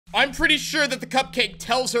I'm pretty sure that the cupcake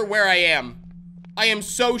tells her where I am. I am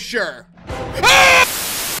so sure.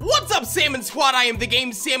 Ah! What's up, Salmon Squad? I am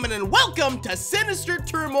TheGameSalmon, and welcome to Sinister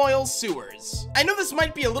Turmoil Sewers. I know this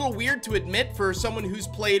might be a little weird to admit for someone who's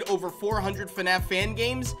played over 400 FNAF fan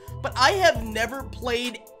games, but I have never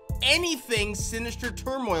played anything Sinister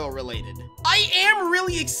Turmoil related. I am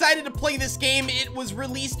really excited to play this game. It was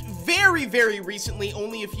released very, very recently,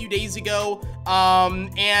 only a few days ago,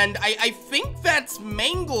 and I think that's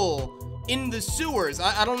MANGLE in the sewers.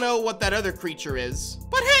 I don't know what that other creature is,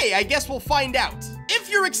 but hey, I guess we'll find out. If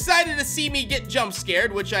you're excited to see me get jump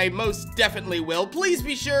scared, which I most definitely will, please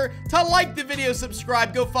be sure to like the video,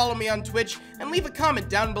 subscribe, go follow me on Twitch, and leave a comment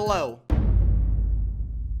down below.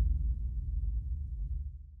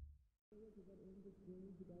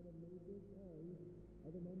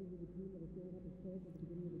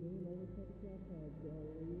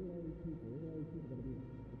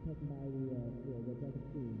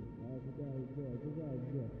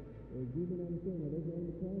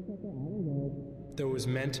 There was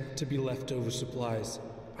meant to be leftover supplies.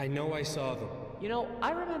 I know I saw them. You know,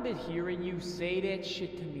 I remember hearing you say that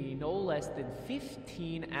shit to me no less than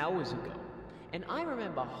 15 hours ago. And I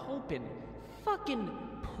remember hoping, fucking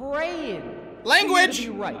praying. Language! For you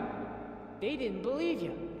to be right. They didn't believe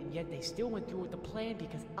you, and yet they still went through with the plan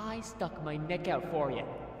because I stuck my neck out for you.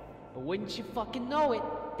 But wouldn't you fucking know it,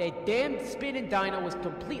 that damn spinning dino was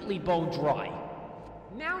completely bone dry.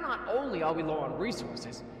 Now not only are we low on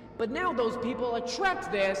resources, but now those people are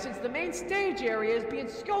trapped there since the main stage area is being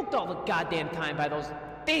scoped all the goddamn time by those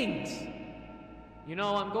things. You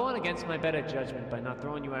know, I'm going against my better judgment by not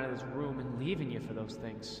throwing you out of this room and leaving you for those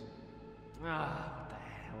things. What the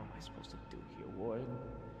hell am I supposed to do here, Warden?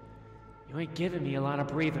 You ain't giving me a lot of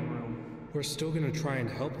breathing room. We're still gonna try and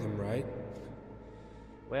help them, right?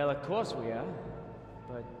 Well, of course we are.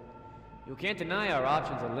 But you can't deny our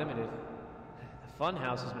options are limited. The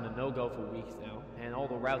funhouse has been a no-go for weeks now, and all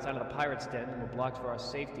the routes out of the Pirate's Den were blocked for our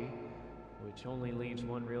safety, which only leaves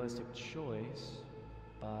one realistic choice,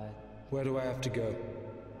 but... Where do I have to go?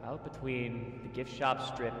 Out between the gift shop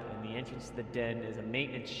strip and the entrance to the den is a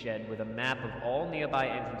maintenance shed with a map of all nearby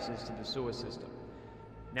entrances to the sewer system.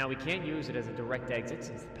 Now, we can't use it as a direct exit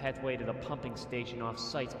since the pathway to the pumping station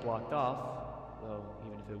off-site's blocked off, though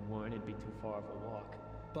even if it weren't, it'd be too far of a walk.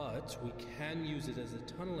 But we can use it as a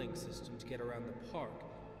tunneling system to get around the park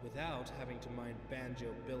without having to mind Banjo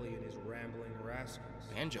Billy and his rambling rascals.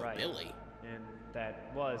 Banjo Billy? And that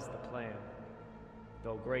was the plan.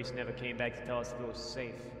 Though Grace never came back to tell us if it was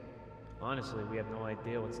safe. Honestly, we have no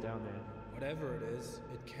idea what's down there. Whatever it is,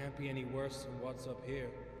 it can't be any worse than what's up here.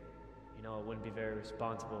 You know, it wouldn't be very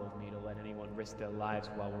responsible of me to let anyone risk their lives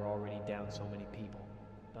while we're already down so many people.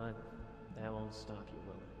 But that won't stop you,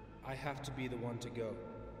 will it? I have to be the one to go.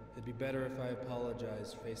 It'd be better if I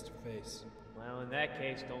apologize face to face. Well, in that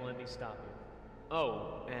case, don't let me stop you.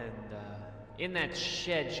 Oh, and in that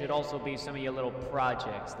shed should also be some of your little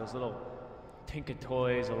projects, those little Tinker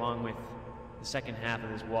toys along with the second half of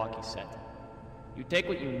this walkie set. You take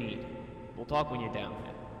what you need. We'll talk when you're down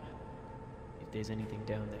there. If there's anything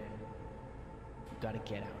down there, you gotta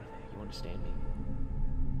get out of there. You understand me?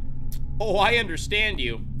 Oh, I understand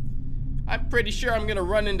you. I'm pretty sure I'm gonna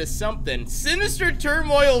run into something. Sinister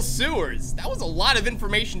Turmoil Sewers. That was a lot of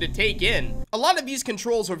information to take in. A lot of these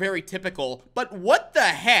controls are very typical, but what the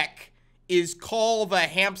heck is Call the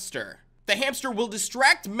Hamster? The hamster will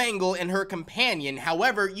distract Mangle and her companion.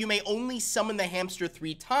 However, you may only summon the hamster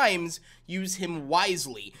 3 times. Use him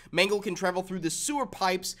wisely. Mangle can travel through the sewer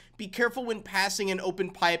pipes. Be careful when passing an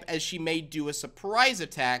open pipe as she may do a surprise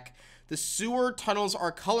attack. The sewer tunnels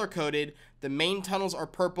are color-coded. The main tunnels are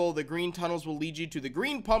purple. The green tunnels will lead you to the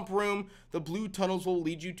green pump room. The blue tunnels will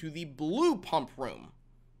lead you to the blue pump room.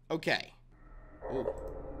 Okay. Ooh.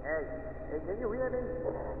 Hey, can you hear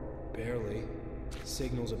me? Barely.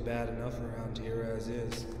 Signals are bad enough around here as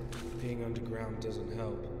is. Being underground doesn't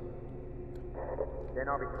help. Then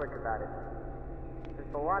I'll be quick about it.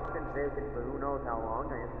 Since the lot's been vacant for who knows how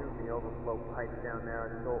long, I assume the overflow pipes down there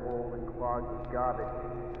are so old and clogged with garbage,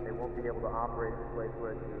 they won't be able to operate the place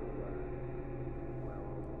where it's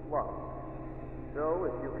flow. So,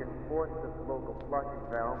 if you can force this local flushing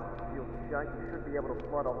valve sealed shut, you should be able to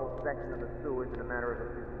flood a whole section of the sewers in a matter of a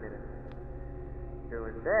few minutes.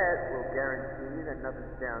 Doing that will guarantee that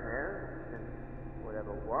nothing's down there, and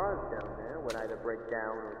whatever was down there would either break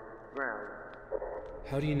down or drown.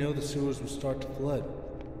 How do you know the sewers will start to flood?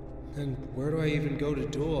 And where do I even go to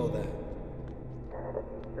do all that?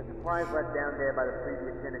 The supplies left down there by the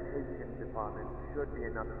previous sanitation department should be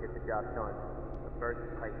enough to get the job done. The first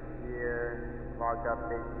pipe here, clogged up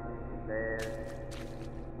basins there.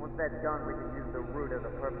 Once that's done, we can use the route as a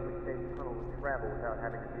perfectly travel without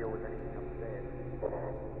having to deal with anything upstairs.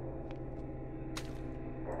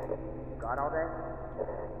 Got all that?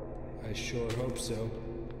 I sure hope so.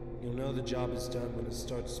 You'll know the job is done when it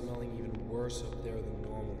starts smelling even worse up there than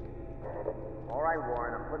normal. Alright,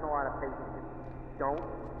 Warren, I'm putting a lot of faith in you. Don't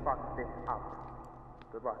fuck this up.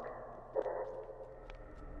 Good luck.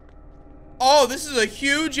 Oh, this is a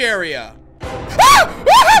huge area.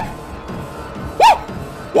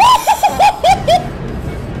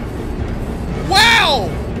 Wow!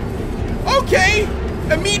 Okay,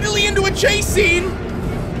 immediately into a chase scene.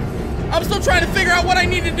 I'm still trying to figure out what I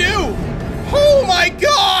need to do. Oh my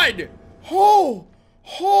god! Oh,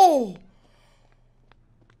 oh,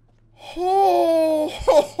 oh,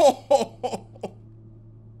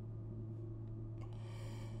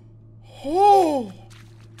 oh,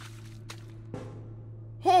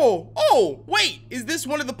 oh, oh, wait, is this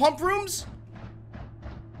one of the pump rooms?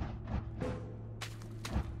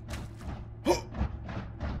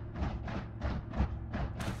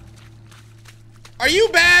 Are you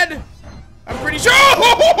bad? I'm pretty sure.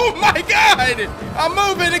 Oh my god! I'm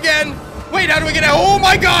moving again. Wait, how do I get out? Oh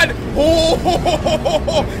my god! Oh,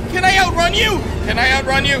 can I outrun you? Can I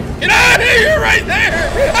outrun you? Get out of here! You're right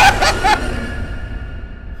there!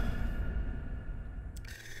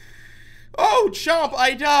 Oh, chomp!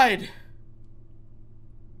 I died.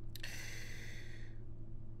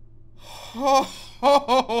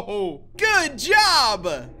 Oh, good job!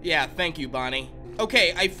 Yeah, thank you, Bonnie.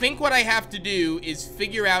 Okay, I think what I have to do is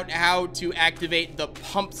figure out how to activate the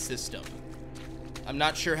pump system. I'm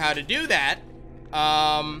not sure how to do that,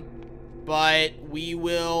 but we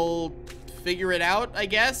will figure it out, I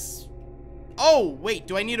guess. Oh, wait,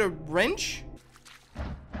 do I need a wrench?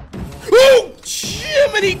 Oh,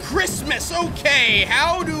 Jiminy Christmas! Okay,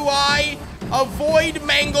 how do I avoid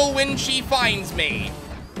Mangle when she finds me?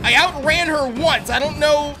 I outran her once. I don't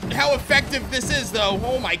know how effective this is, though.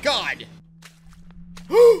 Oh my god.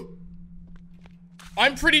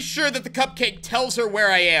 I'm pretty sure that the cupcake tells her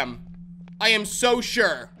where I am. I am so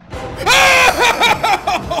sure.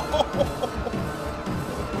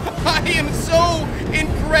 I am so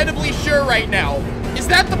incredibly sure right now. Is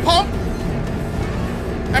that the pump?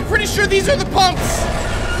 I'm pretty sure these are the pumps.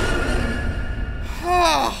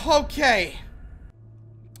 Okay.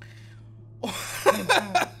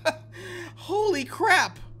 Holy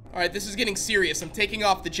crap. All right, this is getting serious. I'm taking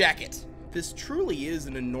off the jacket. This truly is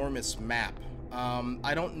an enormous map.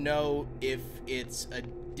 I don't know if it's a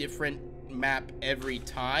different map every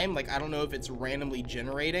time. Like, I don't know if it's randomly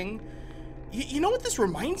generating. You know what this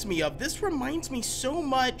reminds me of? This reminds me so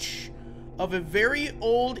much of a very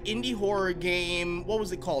old indie horror game. What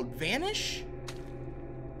was it called? Vanish?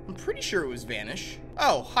 I'm pretty sure it was Vanish.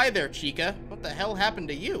 Oh, hi there, Chica. What the hell happened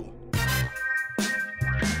to you?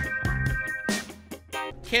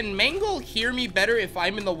 Can Mangle hear me better if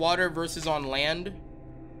I'm in the water versus on land?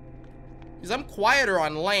 Because I'm quieter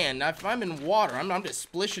on land. If I'm in water, I'm just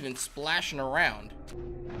splishing and splashing around.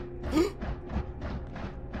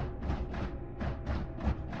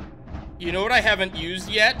 You know what I haven't used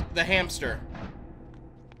yet? The hamster.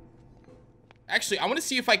 Actually, I want to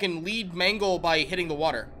see if I can lead Mangle by hitting the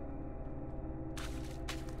water.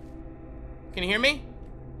 Can you hear me?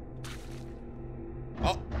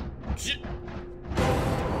 Oh, shit.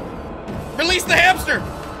 Release the hamster!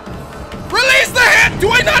 Release the Do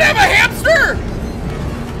I not have a hamster?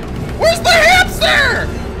 Where's the hamster?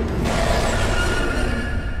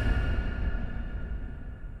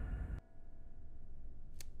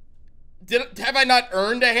 Have I not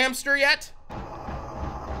earned a hamster yet?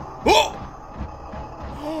 Oh!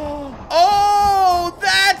 Oh,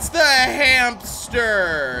 that's the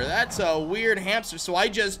hamster. That's a weird hamster. So I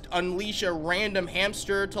just unleash a random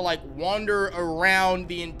hamster to like wander around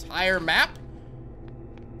the entire map?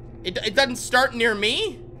 It doesn't start near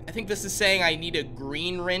me? I think this is saying I need a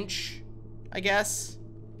green wrench, I guess,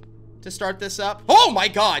 to start this up. Oh my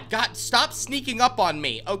god, stop sneaking up on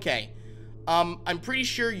me. Okay. I'm pretty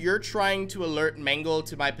sure you're trying to alert Mangle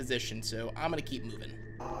to my position, so I'm gonna keep moving.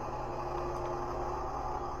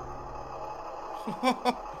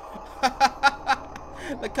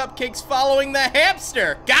 The cupcake's following the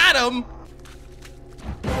hamster. Got him.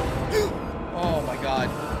 Oh my god.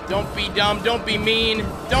 Don't be dumb. Don't be mean.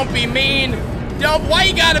 Don't be mean. Why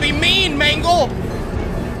you gotta be mean, Mangle?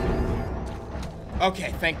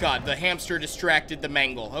 Okay, thank god. The hamster distracted the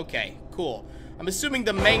Mangle. Okay, cool. I'm assuming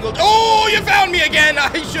the Mangle... Oh, you found me again!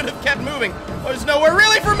 I should have kept moving. There's nowhere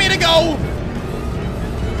really for me to go.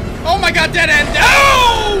 Oh my god, dead end.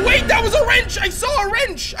 Oh, wait, that was a wrench. I saw a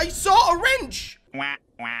wrench. I saw a wrench.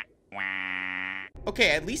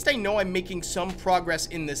 Okay, at least I know I'm making some progress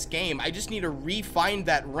in this game. I just need to re-find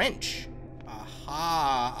that wrench.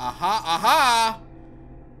 Aha, aha, aha.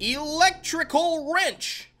 Electrical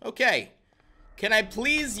wrench. Okay. Can I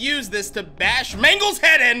please use this to bash Mangle's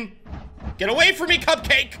head in? Get away from me,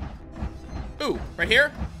 Cupcake. Ooh, right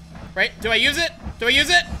here? Right, do I use it? Do I use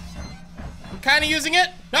it? I'm kind of using it.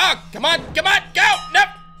 Oh, come on, go. Nope.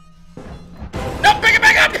 No, pick it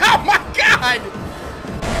back up. Oh my God.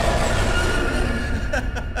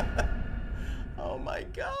 Oh my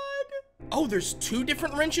God. Oh, there's two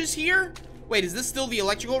different wrenches here? Wait, is this still the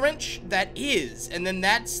electrical wrench? That is, and then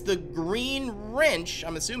that's the green wrench,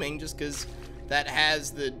 I'm assuming, just because that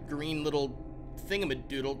has the green little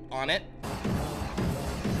thingamadoodle on it.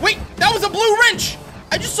 Wait, that was a blue wrench!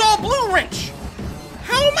 I just saw a blue wrench!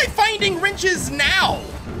 How am I finding wrenches now?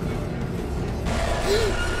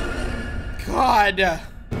 God.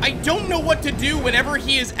 I don't know what to do whenever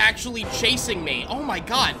he is actually chasing me. Oh my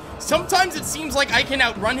God. Sometimes it seems like I can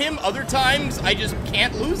outrun him, other times I just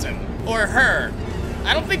can't lose him. Or her.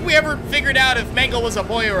 I don't think we ever figured out if Mangle was a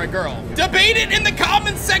boy or a girl. Debate it in the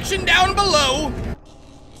comments section down below.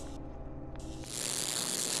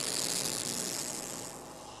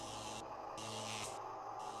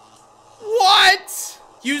 What?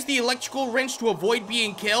 Use the electrical wrench to avoid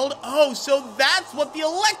being killed? Oh, so that's what the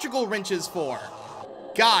electrical wrench is for.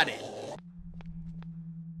 Got it.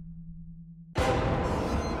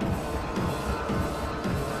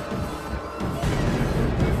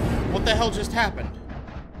 What the hell just happened?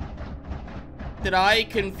 Did I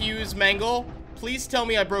confuse Mangle? Please tell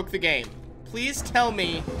me I broke the game. Please tell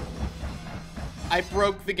me I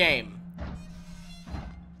broke the game.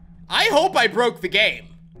 I hope I broke the game.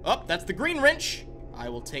 Oh, that's the green wrench. I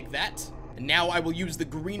will take that. And now I will use the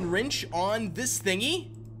green wrench on this thingy.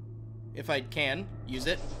 If I can use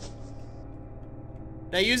it.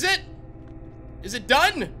 Did I use it? Is it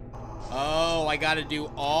done? Oh, I gotta do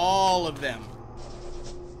all of them.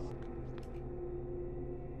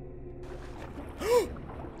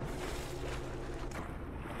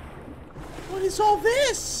 What is all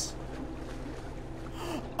this?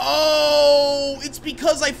 Oh, it's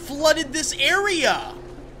because I flooded this area.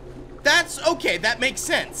 That's okay, that makes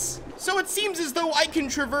sense. So it seems as though I can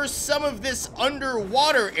traverse some of this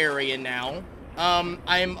underwater area now.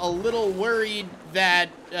 I'm a little worried that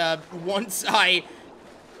once I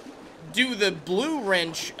do the blue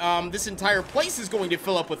wrench, this entire place is going to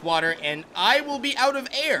fill up with water and I will be out of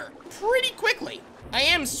air pretty quickly. I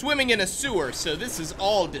am swimming in a sewer, so this is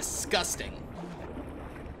all disgusting.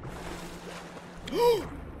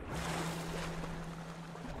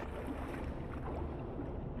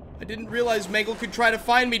 I didn't realize Mangle could try to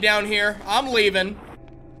find me down here. I'm leaving.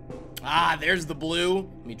 Ah, there's the blue.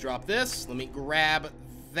 Let me drop this. Let me grab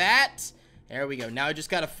that. There we go. Now I just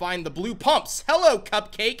gotta find the blue pumps. Hello,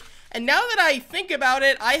 Cupcake. And now that I think about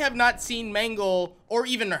it, I have not seen Mangle or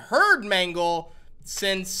even heard Mangle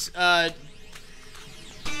since, Ah!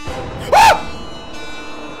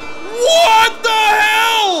 What the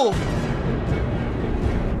hell?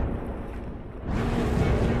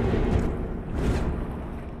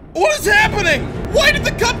 What is happening? Why did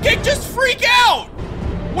the Cupcake just freak out?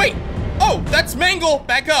 Wait. Oh, that's Mangle.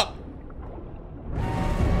 Back up.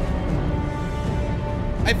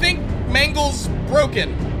 I think Mangle's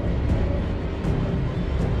broken.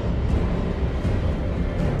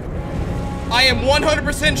 I am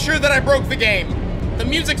 100% sure that I broke the game. The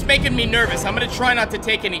music's making me nervous. I'm gonna try not to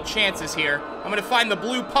take any chances here. I'm gonna find the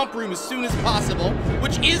blue pump room as soon as possible,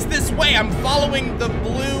 which is this way. I'm following the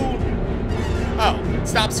blue... Oh, it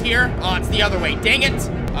stops here? Oh, it's the other way. Dang it.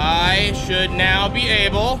 I should now be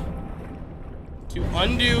able to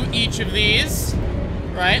undo each of these.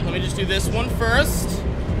 Right, let me just do this one first.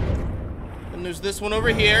 Then there's this one over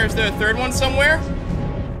here. Is there a third one somewhere?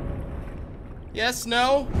 Yes,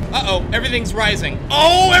 no? Uh-oh, everything's rising.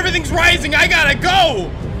 Oh, everything's rising! I gotta go!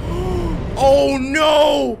 Oh,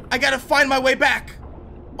 no! I gotta find my way back.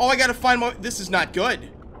 Oh, I gotta find my... This is not good.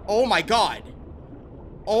 Oh, my God.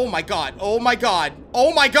 Oh, my God. Oh, my God.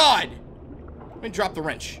 Oh, my God! Let me drop the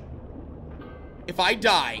wrench. If I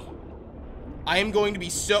die, I am going to be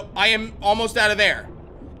so... I am almost out of air.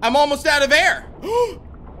 I'm almost out of air!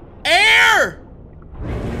 Air!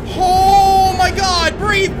 Oh, my God!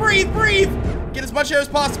 Breathe, breathe, breathe! Get as much air as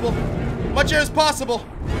possible. Much air as possible.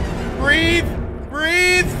 Breathe.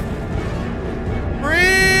 Breathe.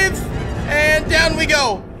 Breathe. And down we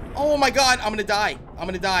go. Oh my God. I'm gonna die. I'm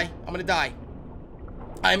gonna die. I'm gonna die.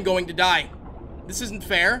 I'm going to die. This isn't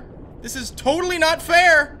fair. This is totally not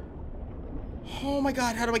fair. Oh my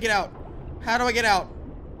God. How do I get out? How do I get out?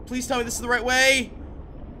 Please tell me this is the right way.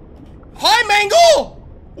 Hi, Mangle!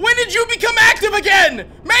 When did you become active again?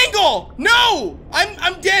 Mangle! No!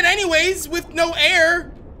 I'm dead anyways with no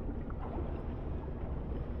air.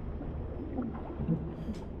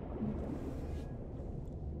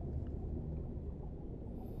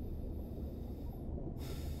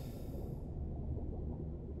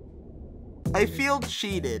 I feel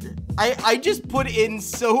cheated. I just put in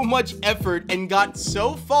so much effort and got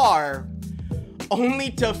so far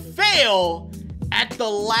only to fail at the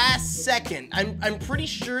last second. I'm pretty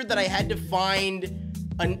sure that I had to find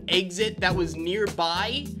an exit that was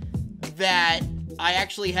nearby that I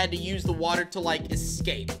actually had to use the water to like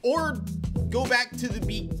escape or go back to the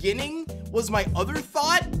beginning was my other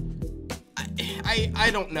thought.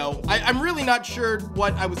 I don't know. I'm really not sure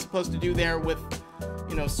what I was supposed to do there with,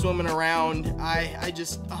 you know, swimming around. I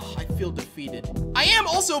feel defeated. I am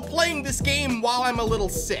also playing this game while I'm a little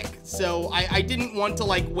sick, so I didn't want to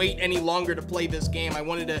like wait any longer to play this game. I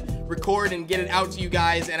wanted to record and get it out to you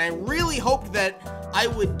guys, and I really hoped that I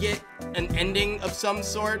would get an ending of some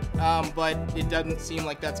sort, but it doesn't seem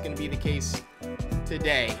like that's gonna be the case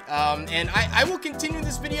today. And I will continue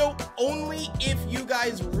this video only if you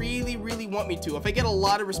guys really want me to. If I get a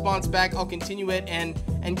lot of response back, I'll continue it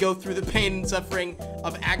and go through the pain and suffering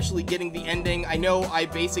of actually getting the ending. I know I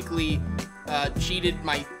basically cheated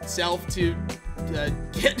myself to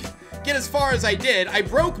get as far as I did. I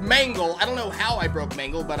broke Mangle. I don't know how I broke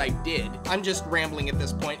Mangle, but I did. I'm just rambling at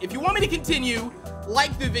this point. If you want me to continue,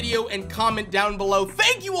 like the video and comment down below.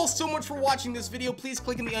 Thank you all so much for watching this video. Please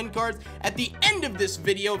click in the end cards at the end of this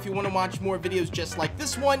video if you want to watch more videos just like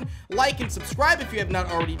this one. Like and subscribe if you have not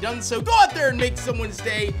already done so. Go out there and make someone's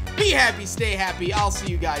day. Be happy, stay happy. I'll see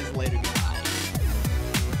you guys later.